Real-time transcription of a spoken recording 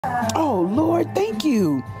Lord, thank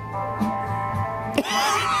you.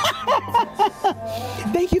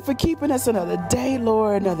 Thank you for keeping us another day,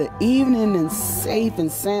 Lord, another evening and safe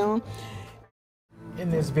and sound.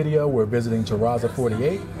 In this video, we're visiting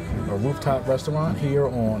Terraza48, a rooftop restaurant here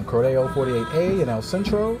on Cordeo 48A in El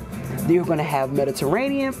Centro. You're going to have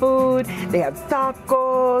Mediterranean food. They have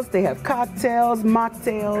tacos. They have cocktails,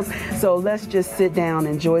 mocktails. So let's just sit down,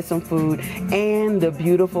 enjoy some food, and the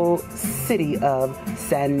beautiful city of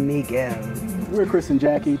San Miguel. We're Chris and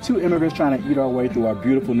Jacki, two immigrants trying to eat our way through our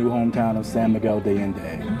beautiful new hometown of San Miguel de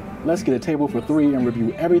Allende. Let's get a table for three and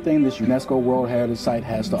review everything this Unesco World Heritage Site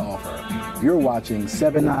has to offer. You're watching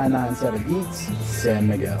 7997 Eats San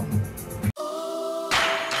Miguel.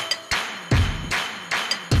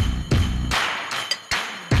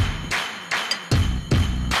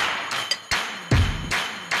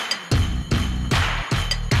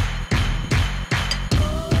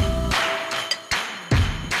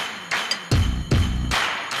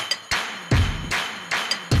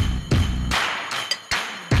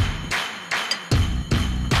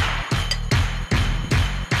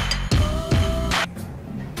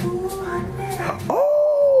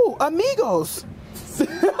 Amigos.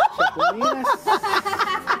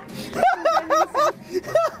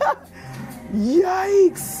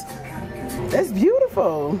 Yikes. That's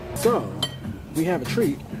beautiful. So, we have a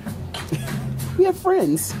treat. We have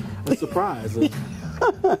friends. A surprise. I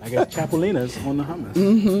guess chapulines on the hummus.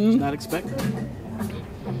 It's not expected.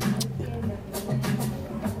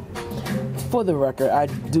 For the record, I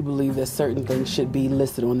do believe that certain things should be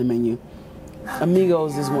listed on the menu.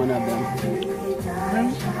 Amigos is one of them.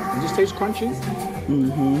 It just tastes crunchy. A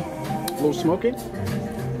little smoky.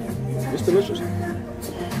 It's delicious.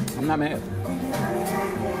 I'm not mad.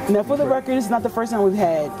 Now, for the record, it's not the first time we've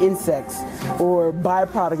had insects or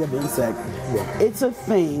byproduct of insect. Yeah. It's a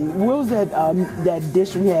thing. What was that that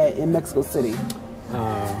dish we had in Mexico City?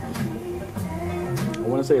 I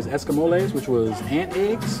want to say it's escamoles, which was ant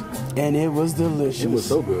eggs. And it was delicious. It was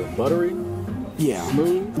so good. Buttery. Yeah.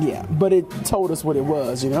 Smooth. Yeah. But it told us what it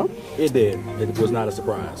was, you know? It did. It was not a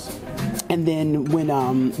surprise. And then when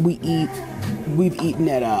we've eaten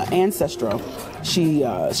at Ancestral,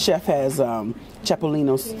 chef has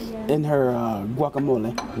chapulinos in her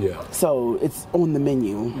guacamole. Yeah. So it's on the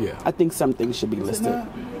menu. Yeah. I think some things should be listed.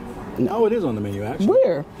 No, it is on the menu actually.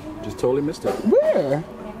 Where? Just totally missed it. Where?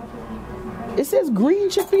 It says green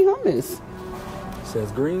chickpea hummus. It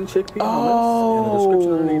says green chickpea hummus, and the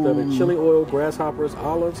description underneath of it: chili oil, grasshoppers,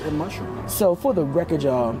 olives, and mushrooms. So for the record,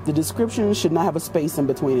 y'all, the description should not have a space in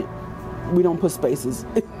between it. We don't put spaces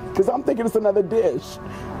because I'm thinking it's another dish.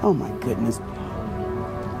 Oh my goodness.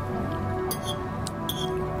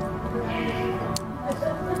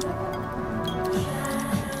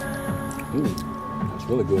 It's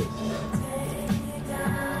really good.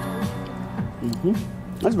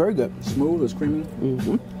 That's very good. Smooth, it's creamy.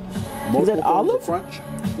 Is that olive? Crunch.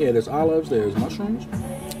 Yeah, there's olives, there's mushrooms.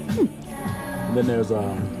 And then there's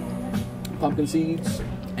pumpkin seeds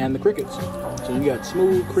and the crickets. So you got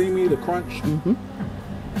smooth, creamy, the crunch.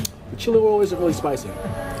 The chili oil isn't really spicy. It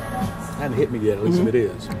hasn't hit me yet, at least if it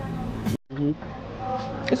is.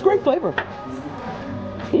 It's great flavor.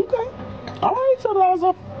 Okay. All right, so that was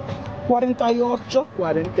a 48.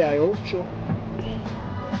 48.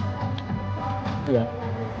 Yeah.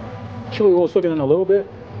 Chili oil is cooking in a little bit.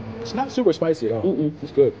 It's not super spicy at all.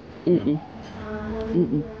 It's good.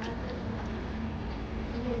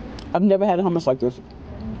 I've never had a hummus like this.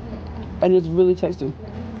 And it's really tasty.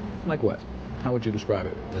 Like what? How would you describe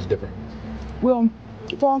it? It's different. Well,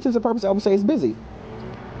 for all intents and purposes, I would say it's busy.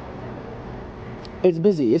 It's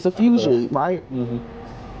busy. It's a fusion, right?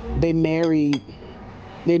 They married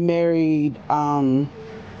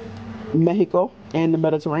Mexico and the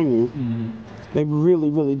Mediterranean. They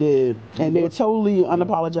really, really did. And they're totally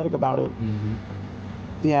unapologetic about it.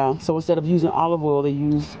 Yeah, so instead of using olive oil, they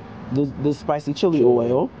use the spicy chili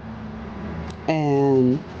oil.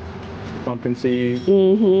 And Pumpkin seeds,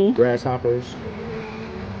 grasshoppers.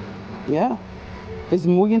 yeah, it's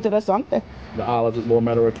muy interesante. The olives is more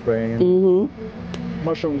Mediterranean.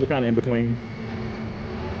 Mushrooms are kind of in between.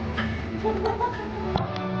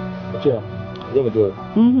 But yeah, really good.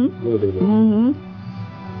 Really good.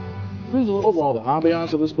 Overall, the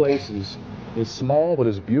ambiance of this place is small, but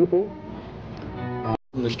it's beautiful.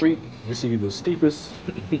 From the street, you see the steepest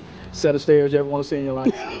set of stairs you ever want to see in your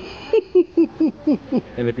life.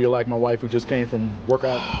 And if you're like my wife who just came from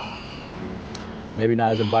workout, maybe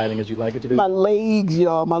not as inviting as you'd like it to be. My legs,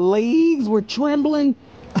 y'all, my legs were trembling.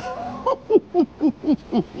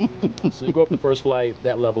 So you go up the first flight,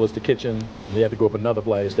 that level is the kitchen. And you have to go up another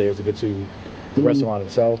flight of stairs to get to the restaurant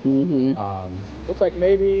itself. Looks like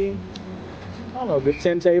maybe don't know, a good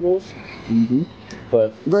 10 tables.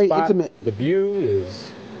 But very intimate. The view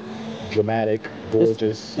is dramatic,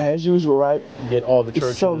 gorgeous. As usual, right? You get all the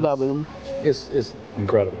churches. It's so lovely. It's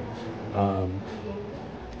incredible.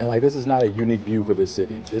 And like, this is not a unique view for this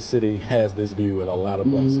city. This city has this view at a lot of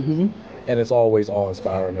places. And it's always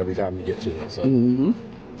awe-inspiring every time you get to it. So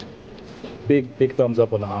big thumbs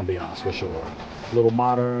up on the ambiance for sure. A little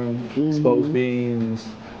modern, exposed beams,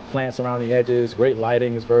 plants around the edges, great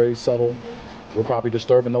lighting, is very subtle. We're probably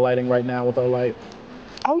disturbing the lighting right now with our light.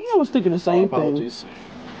 Oh, yeah, I was thinking the same Apologies.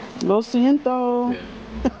 thing. Lo siento. Yeah.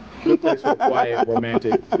 Good place for a quiet,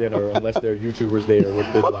 romantic dinner, unless there are YouTubers there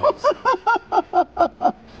with big lights.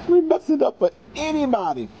 We mess it up for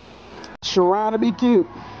anybody. Trying to be cute.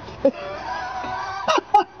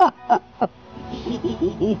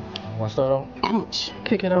 Want to start off? Ouch.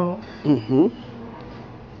 Kick it off.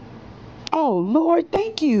 Oh, Lord,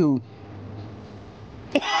 thank you.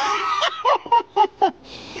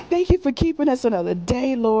 Thank you for keeping us another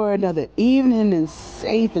day, Lord, another evening, and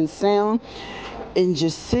safe and sound, and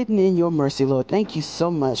just sitting in your mercy, Lord. Thank you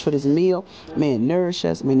so much for this meal. May it nourish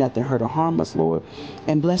us, may nothing hurt or harm us, Lord,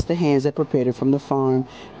 and bless the hands that prepared it from the farm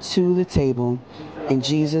to the table. In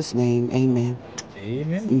Jesus' name, amen.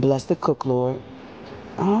 Amen. And bless the cook, Lord.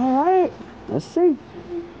 All right, let's see.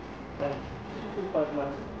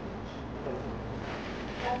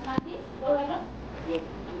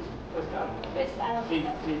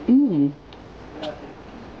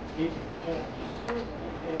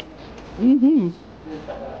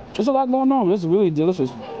 There's a lot going on. It's really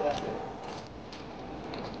delicious.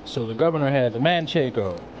 So the governor had the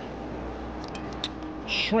manchego,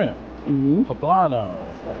 shrimp, poblano,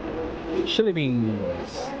 chili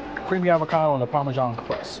beans, creamy avocado, and a Parmesan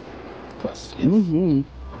crust. Yes.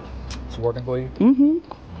 It's working for you?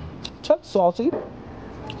 Chuck salty.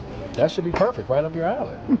 That should be perfect, right up your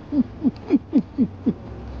alley.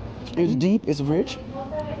 It's deep, it's rich.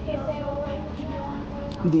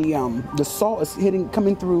 The salt is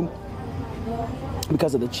coming through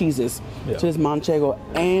because of the cheeses. Yeah. So it's manchego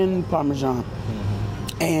and Parmesan.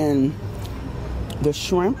 And the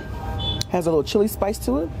shrimp has a little chili spice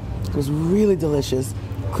to it. It was really delicious.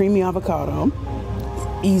 Creamy avocado.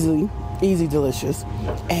 Easy delicious.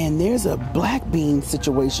 And there's a black bean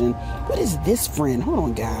situation. What is this, friend? Hold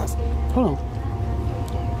on, guys. Hold on.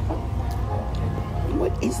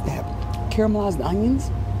 What is that? Caramelized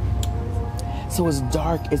onions? So it's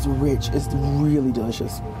dark, it's rich, it's really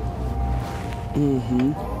delicious.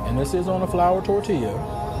 And this is on a flour tortilla.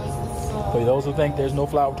 For those who think there's no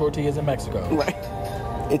flour tortillas in Mexico. Right.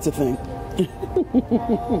 It's a thing.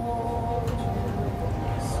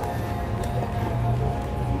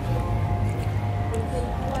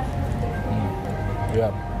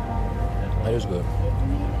 Yeah, that is good.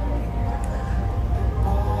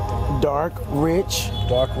 Dark, rich.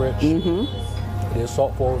 It is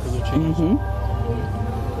salt forward for the cheese.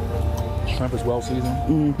 Shrimp is well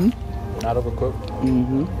seasoned. Not overcooked.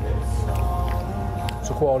 It's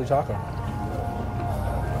a quality taco.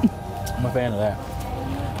 I'm a fan of that.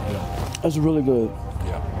 Yeah. That's really good.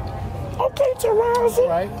 Yeah. Okay, Terraza. All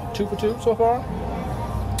right, 2 for 2 so far.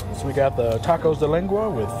 So we got the tacos de lengua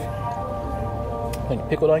with, I think,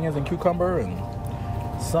 pickled onions and cucumber and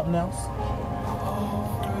something else.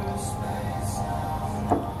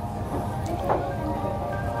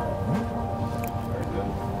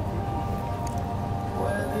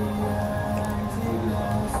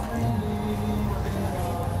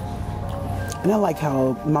 And I like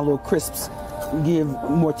how my little crisps give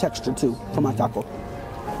more texture too for my taco.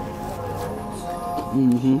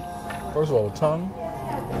 First of all, the tongue.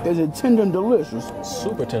 Is it tender and delicious?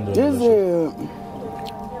 Super tender. Is it?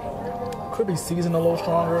 Could be seasoned a little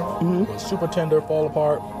stronger. But super tender, fall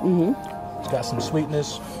apart. It's got some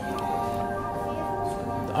sweetness.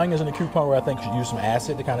 The onions and the cucumber, I think, should use some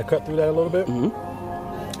acid to kind of cut through that a little bit.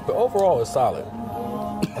 But overall, it's solid.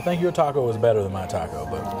 I think your taco is better than my taco,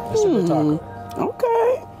 but it's a good taco.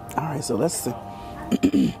 Okay. All right, so let's see.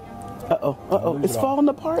 It's falling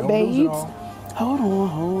apart, babes. Hold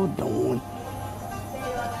on.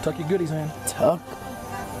 Tuck your goodies in. Tuck.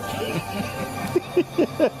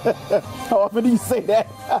 How often do you say that?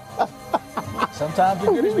 Sometimes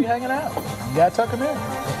your goodies be hanging out. You gotta tuck them in.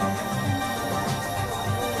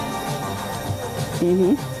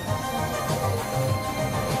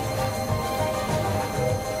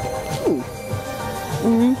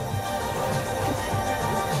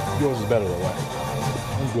 Yours is better though, right?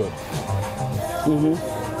 It's good.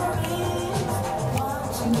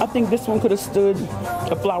 I think this one could have stood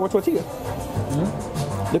a flour tortilla.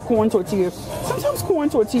 The corn tortilla. Sometimes corn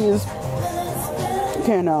tortillas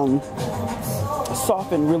can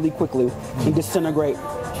soften really quickly and disintegrate.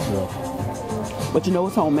 Yeah. But you know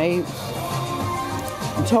it's homemade.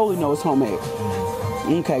 You totally know it's homemade.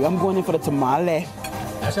 Okay, I'm going in for the tamale.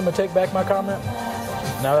 I seem to take back my comment.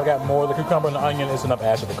 Now that I got more of the cucumber and the onion, it's enough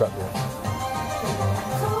acid to cut through.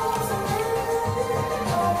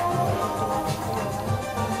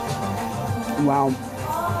 Wow.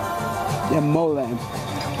 And mole.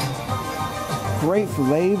 Great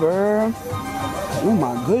flavor. Oh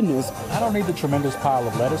my goodness. I don't need the tremendous pile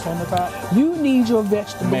of lettuce on the top. You need your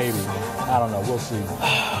vegetables. Maybe. I don't know. We'll see.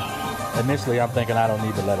 Initially, I'm thinking I don't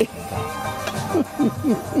need the lettuce on top.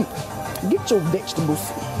 Get your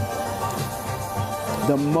vegetables.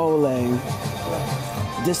 The mole.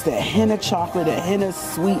 Just that hint of chocolate, that hint of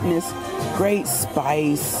sweetness, great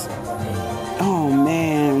spice. Oh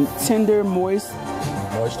man, tender, moist.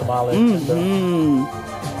 Moist tamale. Tender.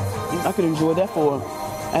 I could enjoy that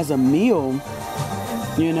as a meal,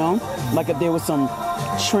 you know? Like if there was some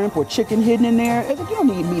shrimp or chicken hidden in there. It's like you don't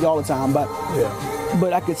need meat all the time, but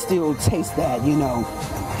I could still taste that, you know,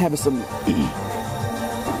 having some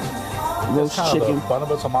roast chicken. The fun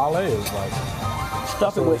of a tamale is like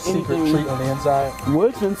stuff it with secret anything. treat on the inside.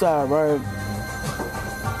 What's inside, right?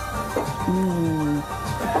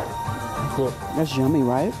 Cool. That's yummy,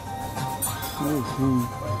 right?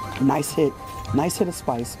 Nice hit of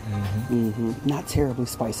spice. Not terribly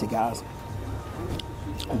spicy, guys.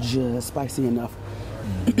 Just spicy enough.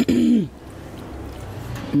 I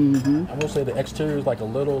will say the exterior is like a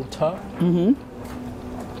little tough.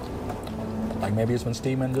 Like maybe it's been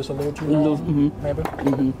steaming just a little too long. Maybe.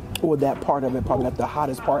 Or that part of it, probably not the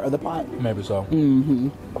hottest part of the pot. Maybe so.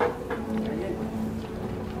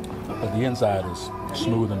 But the inside is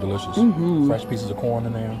smooth and delicious. Fresh pieces of corn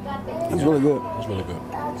in there. It's really good. It's really good.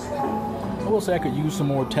 I will say I could use some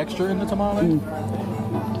more texture in the tamale.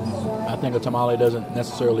 I think a tamale doesn't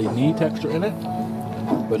necessarily need texture in it,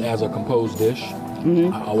 but as a composed dish,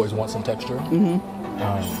 I always want some texture.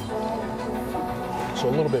 So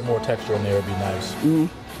a little bit more texture in there would be nice.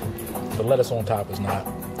 The lettuce on top is not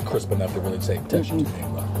crisp enough to really take texture to me.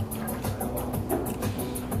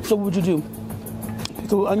 So what would you do?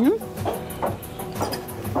 Pickle onion?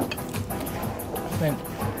 I think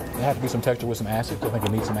there has to be some texture with some acid. I think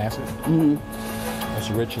it needs some acid. It's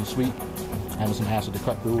rich and sweet. Having some acid to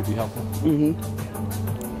cut through would be helpful. So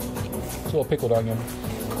a little pickled onion,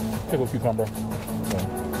 pickled cucumber.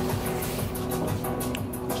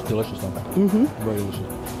 It's delicious, though. Very delicious.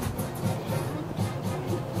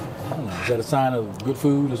 I don't know, is that a sign of good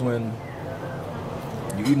food? Is when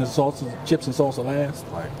you're eating the salsa, chips and salsa last?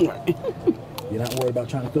 Like, you're not worried about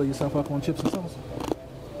trying to fill yourself up on chips and salsa?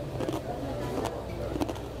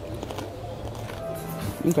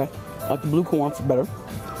 Okay. I like the blue corn for better.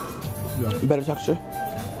 Better texture.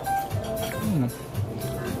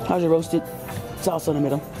 How's your roasted salsa in the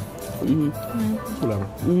middle? Whatever.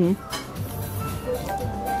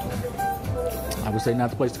 I would say not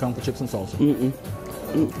the place to come for chips and salsa.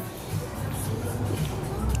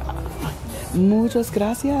 Muchas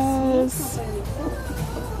gracias.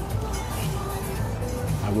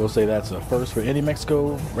 I will say that's a first for any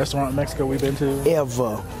Mexico restaurant in Mexico we've been to.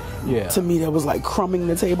 Ever. Yeah. To me, that was like crumbing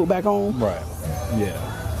the table back home. Right. Yeah.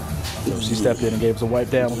 So she stepped in and gave us a wipe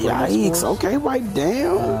down. Yikes. Okay, wipe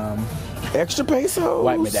down. Extra pesos.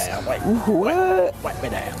 Wipe me down. What? Wipe me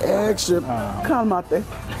down. Extra. Calmate.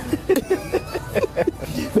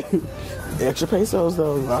 Extra pesos,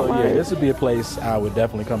 though. So yeah, this would be a place I would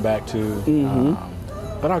definitely come back to.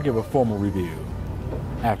 But I'll give a formal review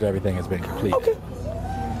after everything has been completed. Okay.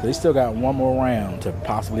 They still got one more round to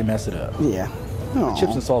possibly mess it up. Yeah. The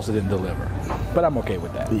chips and salsa didn't deliver, but I'm okay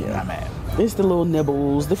with that. Yeah. I'm mad. It's the little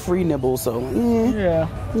nibbles, the free nibbles, so I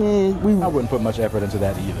wouldn't put much effort into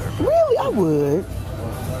that either. Really, I would.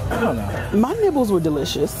 I don't know. My nibbles were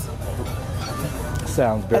delicious.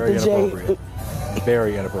 Sounds very inappropriate.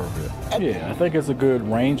 Very inappropriate. Yeah, I think it's a good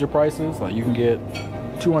range of prices. Like you can get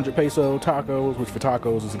 200 peso tacos, which for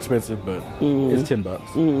tacos is expensive, but it's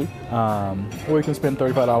 $10. Or you can spend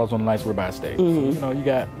 $35 on a nice ribeye steak. So, you know, you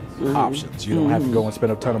got options. You don't have to go and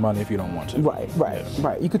spend a ton of money if you don't want to.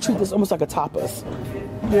 Right. You could treat this almost like a tapas.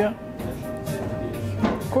 Yeah.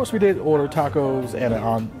 Of course, we did order tacos and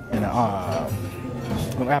an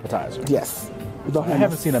appetizer. Yes. I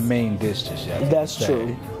haven't seen a main dish just yet. That's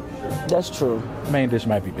true. That's true. Main dish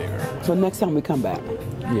might be bigger. So next time we come back,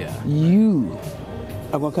 you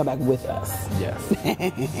are going to come back with us. Yes.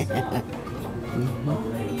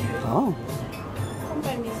 Oh.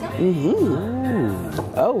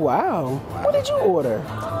 Oh, wow. What did you order?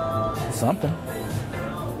 Something.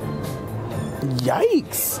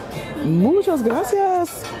 Yikes. Muchas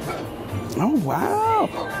gracias. Oh, wow.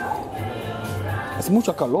 Es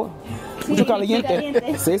mucho calor. Mucho caliente.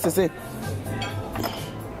 Sí, sí, sí.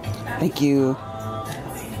 Thank you.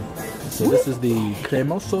 So this is the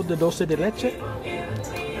cremoso de dulce de leche.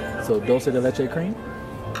 So dulce de leche cream.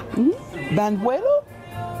 Banuelo?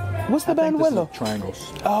 What's the banuelo?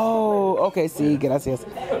 Triangles. Oh, okay. Sí, gracias.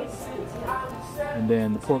 And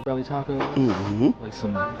then the pork belly taco, like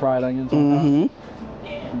some fried onions on top,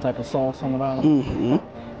 some type of sauce on the bottom.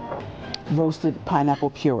 Roasted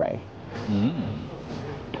pineapple puree. A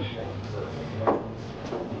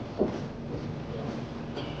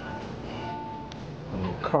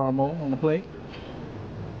little caramel on the plate.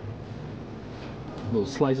 Little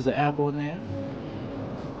slices of apple in there.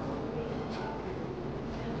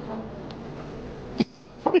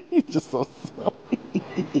 You're just so silly.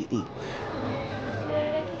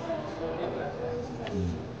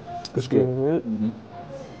 It's good.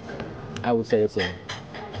 I would say it's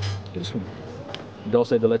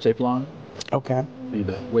dulce de leche flan. Okay. Be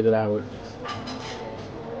the way that I would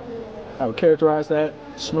characterize that.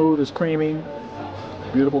 Smooth, it's creamy,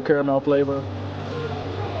 beautiful caramel flavor.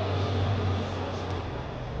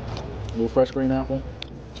 A little fresh green apple.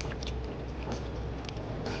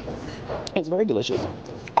 It's very delicious.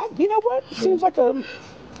 You know what? Seems like a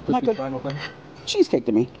cheesecake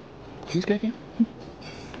to me. Cheesecake?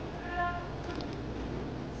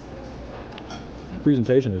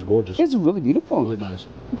 Presentation is gorgeous. It's really beautiful. Really nice.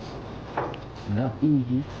 Yeah.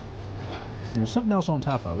 There's something else on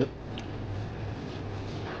top of it.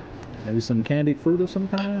 Maybe some candied fruit of some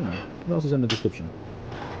kind. Or what else is in the description?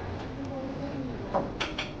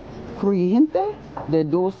 Crujiente de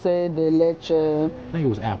dulce de leche. I think it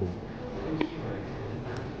was apple.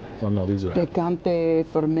 Oh no, these are Picante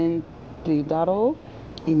fermentado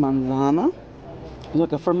y manzana. It's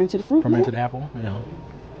like a fermented fruit. fermented apple. Yeah.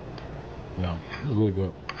 Yeah, it was really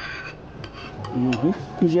good.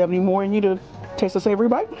 Did you have any more in you to taste the savory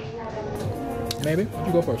bite? Maybe.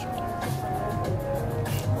 You go first.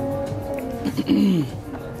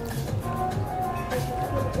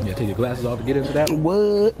 Yeah, take your glasses off to get into that.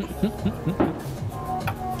 What?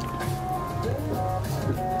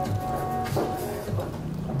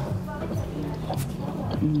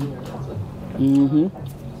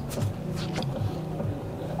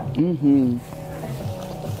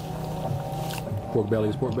 Pork belly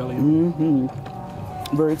is pork belly.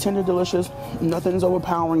 Very tender, delicious. Nothing's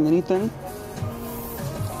overpowering anything.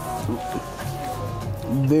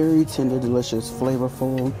 Very tender, delicious,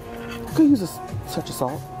 flavorful. Could use a touch of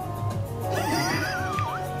salt.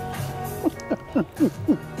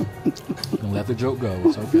 You can let the joke go.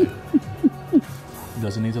 It's okay.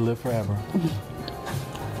 Doesn't need to live forever.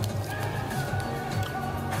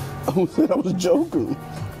 Who said I was joking?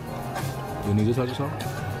 You need to touch of salt?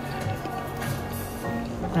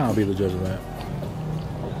 I'll be the judge of that.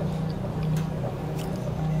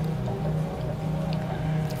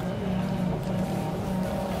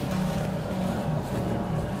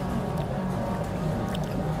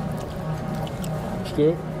 It's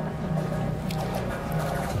good.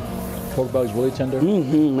 Pork belly's really tender.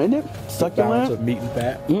 Isn't it? Balance Succulent. of meat and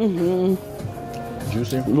fat.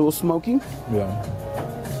 Juicy. A little smoky. Yeah.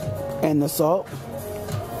 And the salt.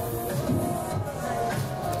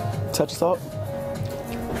 Touch of salt.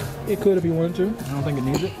 It could if you wanted to. I don't think it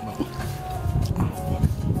needs it.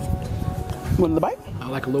 Want the bite? I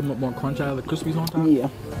like a little bit more crunch out of the crispies on top. Yeah.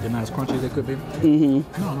 They're not as crunchy as they could be. No,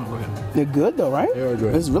 go ahead. They're good though, right? They are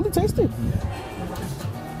good. It's really tasty.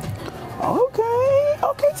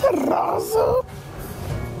 Okay, Terraza.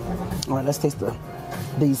 All right, let's taste the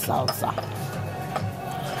salsa.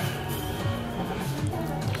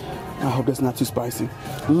 I hope that's not too spicy.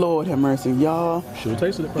 Lord have mercy, y'all. Should have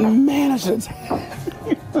tasted it first. Man, I should have.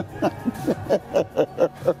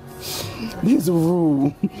 There's a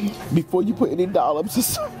rule. Before you put any dollops of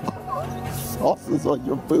sauces on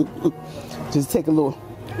your food, just take a little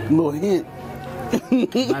hint. I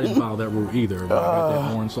didn't follow that rule either, but I got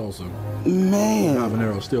that orange salsa. Man.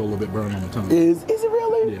 Habanero is still a little bit burning on the tongue. Is it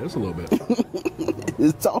really? Yeah, it's a little bit.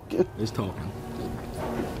 It's talking. It's talking.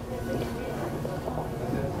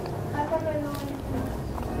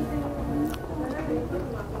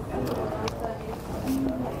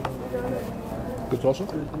 Good salsa?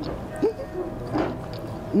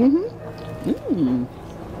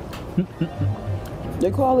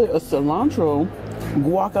 They call it a cilantro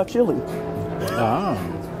guaca chili. Ah.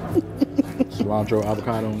 Cilantro,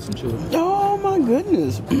 avocado, and some chili. Oh my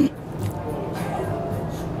goodness.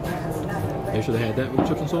 They should have had that with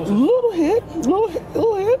chips and salsa. Little hit.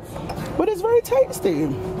 But it's very tasty.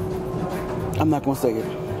 I'm not gonna say it,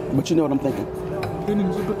 but you know what I'm thinking. Didn't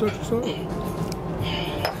even a touch of salt.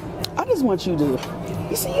 I just want you to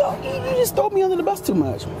You see, yo, you just throw me under the bus too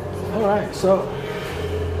much. All right, so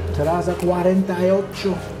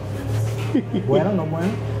Terraza48. Bueno, no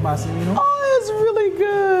bueno. Más o menos. Oh, it's really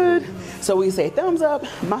good. So we say thumbs up,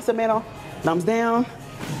 más o menos, thumbs down,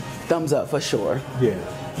 thumbs up for sure. Yeah.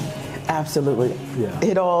 Absolutely. Yeah.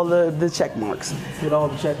 Hit all the check marks. Hit all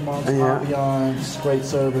the check marks. Yeah. Ambiance, great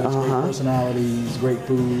service, great personalities, great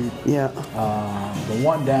food. Yeah. The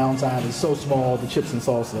one downside is so small, the chips and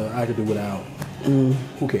salsa I could do without. Who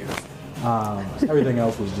cares? Everything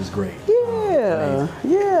else was just great. Yeah.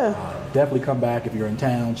 Yeah. Definitely come back if you're in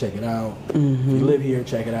town, check it out. If you live here,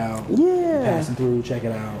 check it out. Yeah. Passing through, check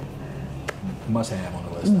it out. Must have on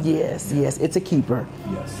the list. Yes, yes, it's a keeper.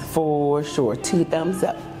 Yes. For sure. 2 thumbs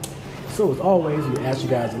up. So as always, we ask you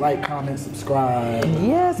guys to like, comment, subscribe.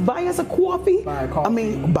 Yes, buy us a coffee. Buy a coffee. I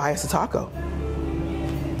mean, buy us a taco.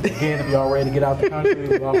 Again, if y'all ready to get out the country,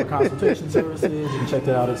 we offer consultation services. You can check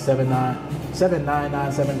that out at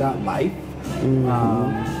 7997.life.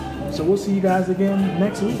 So we'll see you guys again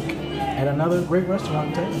next week at another great restaurant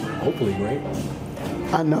in town. Hopefully great.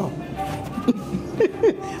 I know.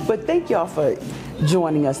 But thank y'all for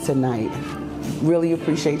joining us tonight. Really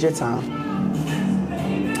appreciate your time.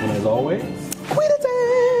 And as always,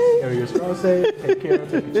 Cuídate! carry your straw safe, take care,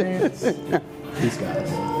 take a chance. Peace, guys.